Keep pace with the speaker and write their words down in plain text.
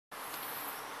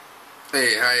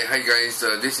Hey, hi guys,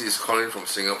 this is Colin from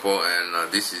Singapore,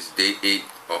 and this is day 8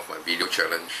 of my video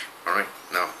challenge. Alright,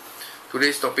 now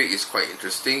today's topic is quite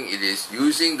interesting. It is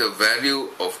using the value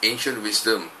of ancient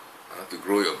wisdom to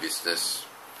grow your business.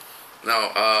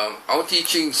 Now, our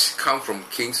teachings come from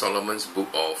King Solomon's book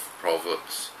of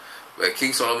Proverbs, where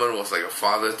King Solomon was like a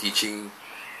father teaching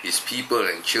his people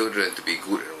and children to be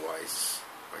good and wise.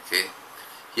 Okay,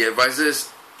 he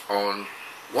advises on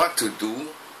what to do,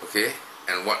 okay,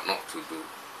 and what not to do.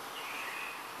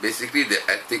 Basically, the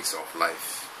ethics of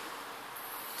life.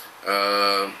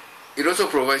 It also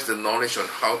provides the knowledge on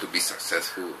how to be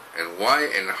successful and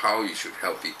why and how you should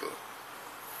help people.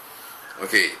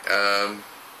 Okay,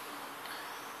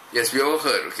 yes, we all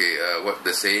heard, okay, what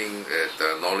the saying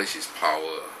that knowledge is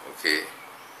power, okay.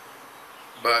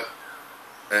 But,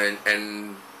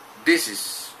 and this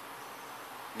is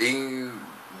being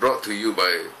brought to you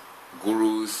by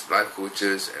gurus, life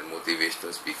coaches, and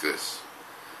motivational speakers.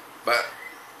 But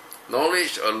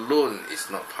knowledge alone is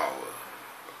not power.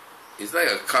 It's like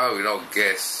a car without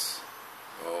gas,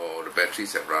 or the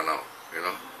batteries have run out, you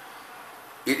know.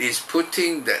 It is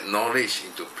putting that knowledge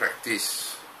into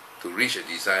practice to reach a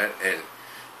desired end.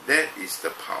 That is the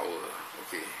power,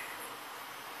 okay.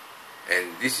 And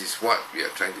this is what we are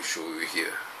trying to show you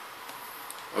here.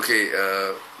 Okay,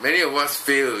 many of us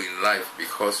fail in life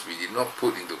because we did not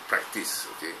put into practice,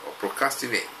 okay, or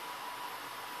procrastinate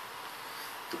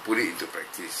to put it into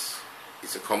practice.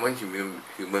 It's a common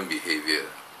human behavior.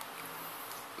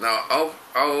 Now,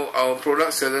 our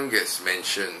product seldom gets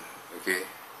mentioned, okay.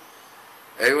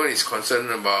 Everyone is concerned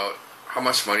about how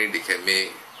much money they can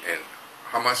make and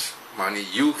how much money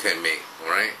you can make,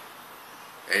 alright?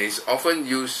 And it's often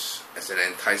used as an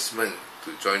enticement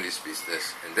to join this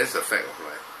business, and that's the fact of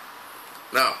life.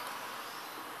 Now,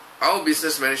 our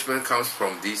business management comes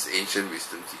from these ancient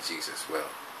wisdom teachings as well.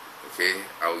 Okay,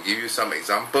 I will give you some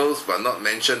examples, but not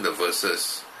mention the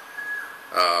verses.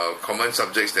 Common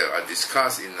subjects that are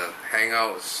discussed in the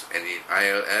Hangouts and in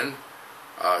ILN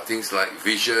are things like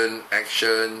vision,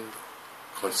 action,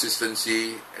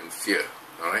 consistency, and fear.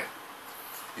 Alright,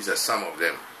 these are some of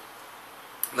them.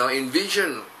 Now, in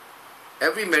vision,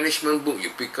 every management book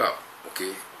you pick up,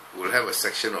 okay, will have a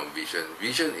section on vision.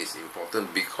 Vision is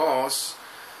important because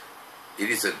it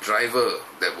is a driver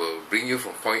that will bring you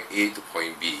from point A to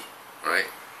point B, right?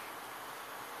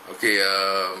 Okay,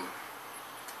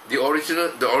 the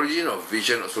origin of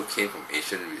vision also came from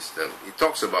ancient wisdom. It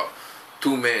talks about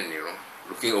two men, you know,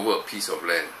 looking over a piece of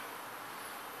land,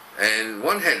 and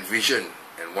one had vision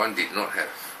and one did not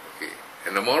have. Okay,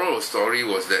 and the moral of the story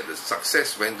was that the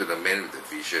success went to the man with the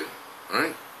vision,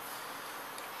 right?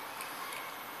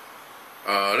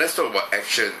 Let's talk about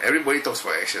action. Everybody talks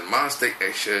about action. Must take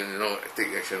action, you know, take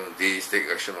action on this, take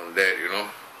action on that, you know.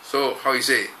 So, how you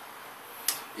say,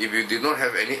 if you did not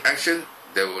have any action,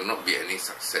 there will not be any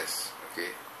success, okay.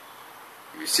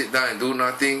 If you sit down and do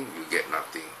nothing, you get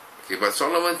nothing, okay. But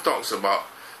Solomon talks about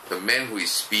the man who is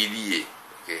speedy,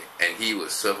 okay, and he will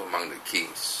serve among the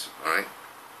kings, alright.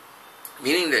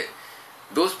 Meaning that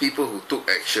those people who took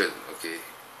action, okay,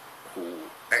 who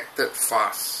acted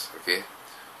fast, okay,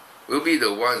 will be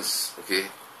the ones, okay,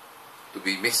 to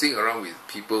be mixing around with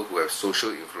people who have social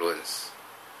influence.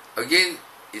 Again,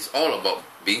 it's all about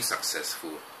being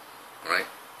successful, right?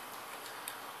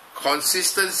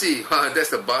 Consistency, that's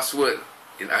the buzzword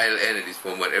in ILN at this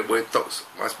moment. Everybody talks,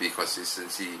 must be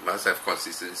consistency, must have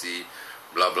consistency,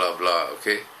 blah, blah, blah,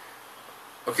 okay?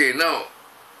 Okay, now,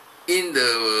 in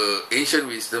the ancient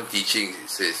wisdom teachings, it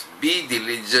says, be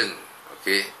diligent,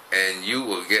 okay, and you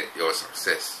will get your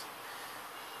success.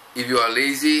 If you are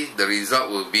lazy, the result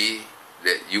will be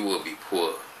that you will be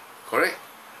poor. Correct?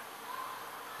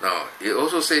 Now, it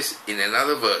also says in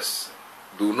another verse,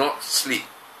 do not sleep.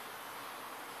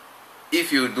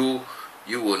 If you do,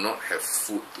 you will not have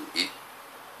food to eat.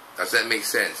 Does that make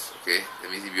sense? Okay? That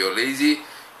means if you're lazy,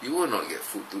 you will not get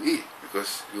food to eat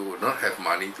because you will not have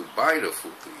money to buy the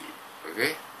food to eat.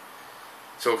 Okay?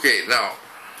 So, okay, now,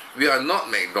 we are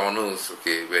not McDonald's,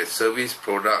 okay, where service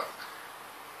product,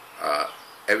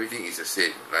 everything is the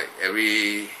same. Like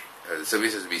every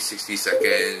service has to be 60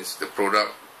 seconds. The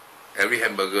product, every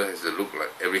hamburger has to look like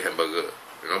every hamburger,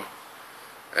 you know.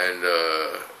 And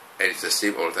it's the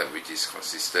same all the time, which is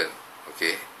consistent.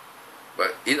 Okay.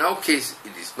 But in our case,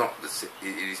 it is not the same.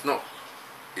 It is not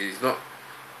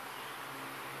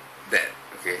that.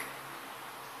 Okay.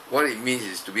 What it means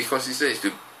is to be consistent is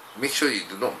to make sure you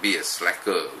do not be a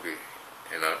slacker, okay,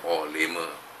 and or a lamer.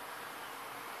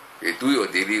 Okay, do your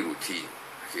daily routine.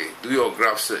 Okay, do your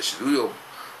graph search, do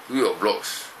your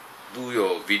blogs, do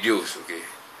your videos, okay.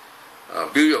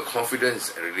 Build your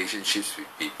confidence and relationships with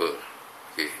people.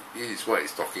 Okay, this is what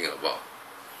it's talking about.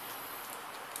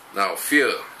 Now,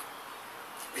 fear.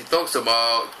 It talks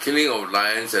about killing of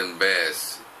lions and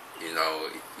bears in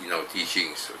our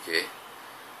teachings. Okay,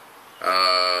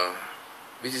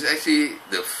 which is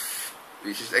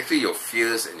actually your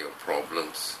fears and your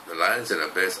problems. The lions and the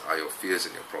bears are your fears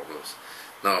and your problems.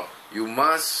 Now, you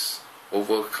must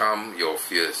overcome your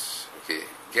fears. Okay,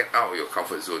 get out of your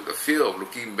comfort zone. The fear of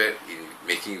looking bad in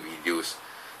making videos,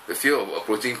 the fear of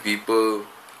approaching people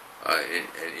and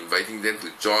inviting them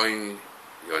to join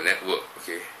your network.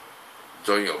 Okay,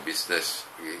 join your business.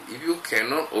 Okay? If you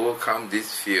cannot overcome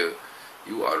this fear,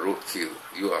 you are roadkill.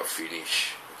 You are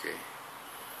finished. Okay,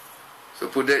 so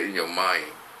put that in your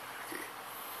mind. Okay,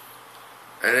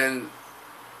 and then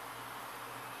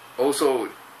also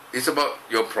it's about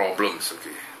your problems.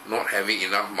 Okay, not having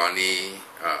enough money,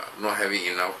 not having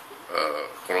enough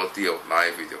quality of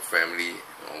life with your family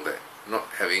and all that, not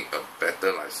having a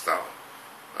better lifestyle,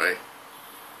 right?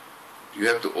 You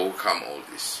have to overcome all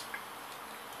this.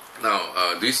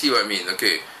 Now, do you see what I mean?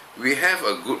 Okay, we have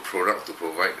a good product to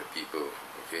provide the people,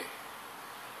 okay,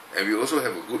 and we also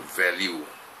have a good value.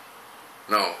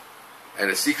 Now, and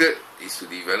the secret is to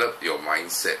develop your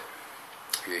mindset,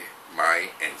 okay,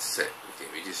 mind and set, okay,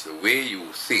 which is the way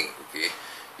you think, okay.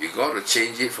 You got to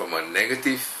change it from a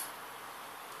negative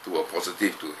to a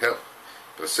positive to help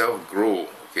yourself grow,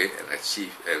 okay, and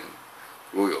achieve and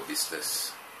grow your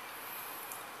business.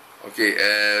 Okay,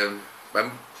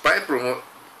 by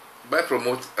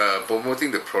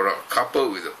promoting the product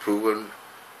coupled with a proven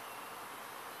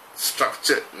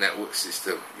structured network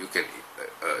system, you can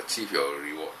achieve your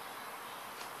reward.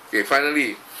 Okay,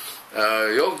 finally,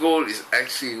 your goal is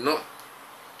actually not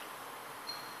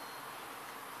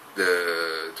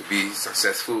to be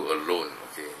successful alone.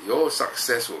 Okay, your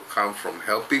success will come from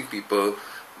helping people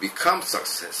become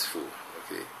successful.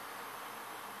 Okay,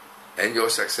 and your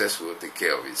success will take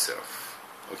care of itself.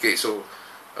 Okay, so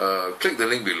click the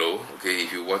link below. Okay,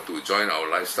 if you want to join our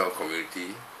lifestyle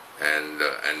community and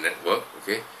network.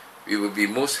 Okay, we will be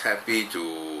most happy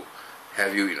to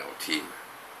have you in our team.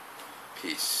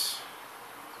 Peace.